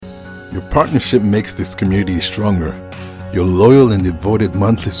Your partnership makes this community stronger. Your loyal and devoted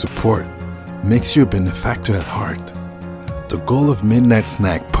monthly support makes you a benefactor at heart. The goal of Midnight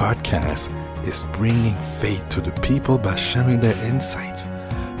Snack Podcast is bringing faith to the people by sharing their insights,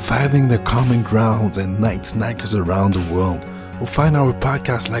 finding their common grounds, and night snackers around the world will find our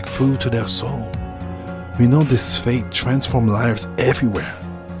podcast like food to their soul. We know this faith transforms lives everywhere.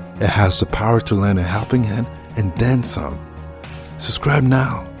 It has the power to lend a helping hand and then some. Subscribe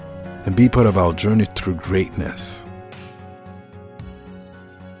now and be part of our journey through greatness.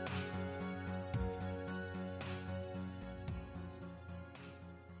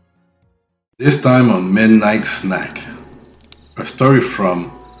 This time on Midnight Snack, a story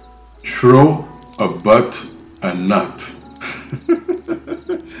from Throw a Butt a Nut.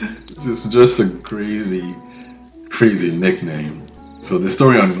 This is just a crazy nickname. So the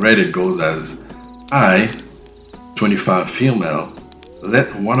story on Reddit goes as, I, 25 female,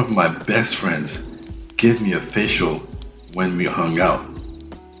 let one of my best friends give me a facial when we hung out.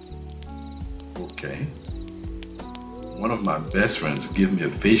 Okay. One of my best friends give me a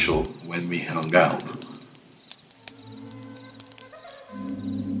facial when we hung out.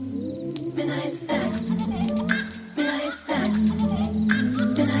 Midnight sex. Midnight sex.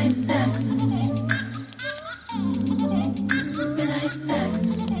 Midnight sex. Midnight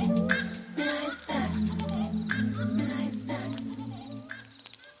sex. Midnight sex. Midnight sex.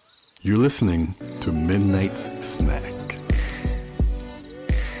 You're listening to Midnight Snack.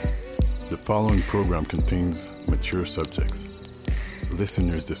 The following program contains mature subjects.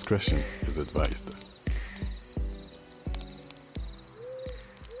 Listener's discretion is advised.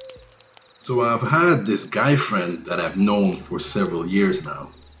 So I've had this guy friend that I've known for several years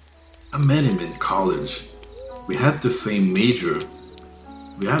now. I met him in college. We had the same major.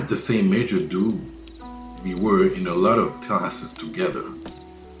 Dude. We were in a lot of classes together.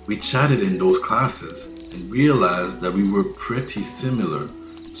 We chatted in those classes and realized that we were pretty similar,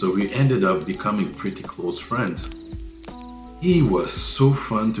 so we ended up becoming pretty close friends. He was so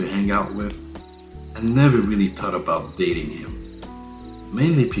fun to hang out with. I never really thought about dating him,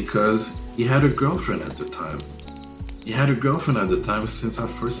 mainly because he had a girlfriend at the time. Since I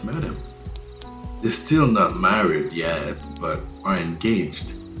first met him. They're still not married yet, but are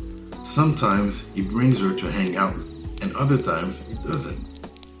engaged. Sometimes he brings her to hang out, and other times he doesn't.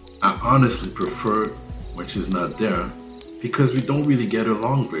 I honestly prefer when she's not there because we don't really get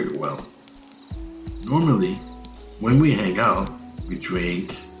along very well. Normally, when we hang out, we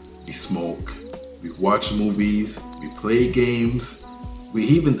drink, we smoke, we watch movies, we play games, we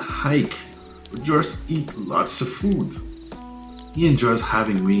even hike, or just eat lots of food. He enjoys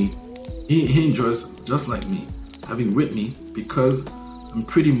having me. He enjoys, just like me, having with me because I'm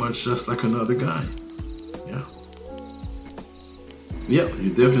pretty much just like another guy. Yeah, you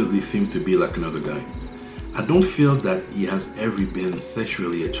definitely seem to be like another guy. I don't feel that he has ever been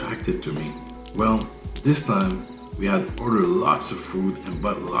sexually attracted to me. Well, this time we had ordered lots of food and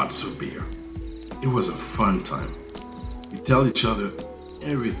bought lots of beer. It was a fun time. We tell each other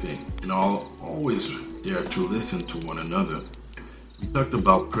everything and always there to listen to one another. We talked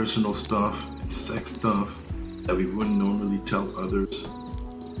about personal stuff and sex stuff that we wouldn't normally tell others.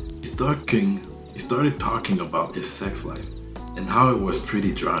 He started talking about his sex life and how it was pretty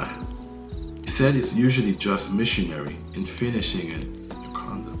dry. He said it's usually just missionary and finishing it in a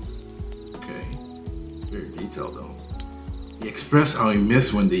condom. Okay, very detailed though. He expressed how he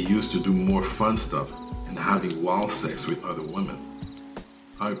missed when they used to do more fun stuff and having wild sex with other women.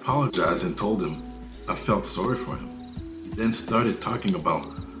 I apologized and told him I felt sorry for him. He then started talking about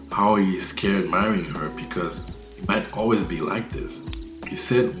how he is scared marrying her because he might always be like this. He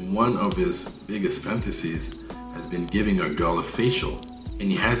said one of his biggest fantasies has been giving a girl a facial, and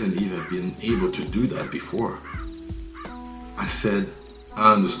he hasn't even been able to do that before. I said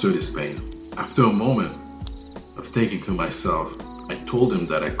I understood his pain. After a moment of thinking to myself, I told him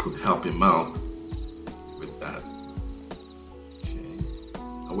that I could help him out with that. Okay.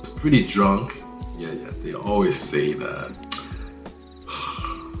 I was pretty drunk. Yeah, they always say that.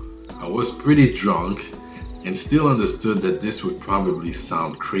 I was pretty drunk and still understood that this would probably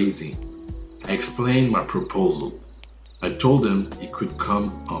sound crazy. I explained my proposal. I told him he could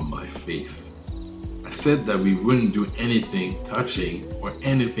come on my face. I said that we wouldn't do anything touching or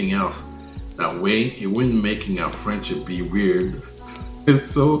anything else. That way, it wouldn't making our friendship be weird.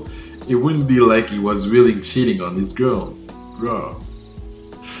 So, it wouldn't be like he was really cheating on his girl. Bro.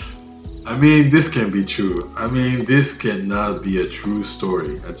 I mean, this can't be true. I mean, this cannot be a true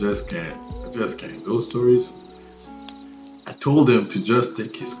story. I just can't. Those stories. I told him to just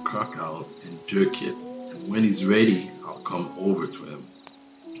take his cock out and jerk it. And when he's ready, I'll come over to him.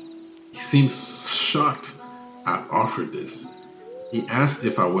 seemed shocked I offered this. He asked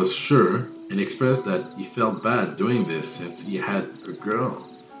if I was sure and expressed that he felt bad doing this since he had a girl.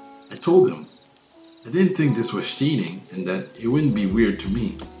 I told him I didn't think this was cheating and that it wouldn't be weird to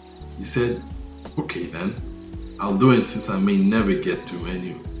me. He said, okay then, I'll do it since I may never get to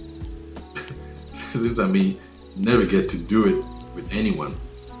any since I may never get to do it with anyone.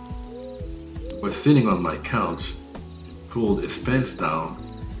 He was sitting on my couch, pulled his pants down,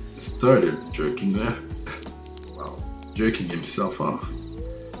 and started jerking himself off.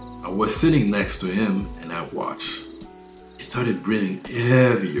 I was sitting next to him and I watched. He started breathing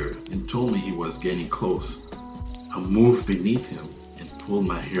heavier and told me he was getting close. I moved beneath him and pulled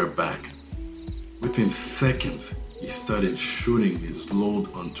my hair back. Within seconds, he started shooting his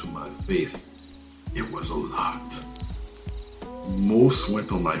load onto my face. It was a lot. Most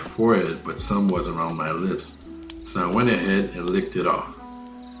went on my forehead, but some was around my lips. So I went ahead and licked it off.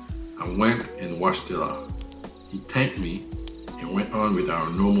 I went and washed it off. He thanked me and went on with our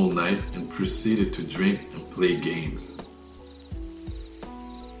normal night and proceeded to drink and play games.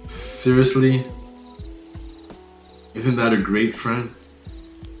 Seriously? Isn't that a great friend?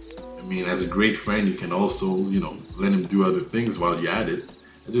 I mean, as a great friend, you can also, let him do other things while you're at it.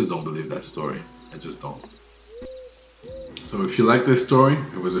 I just don't believe that story. I just don't. So if you like this story,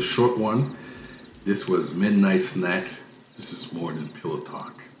 it was a short one. This was Midnight Snack. This is more than pillow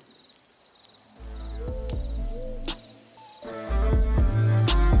talk.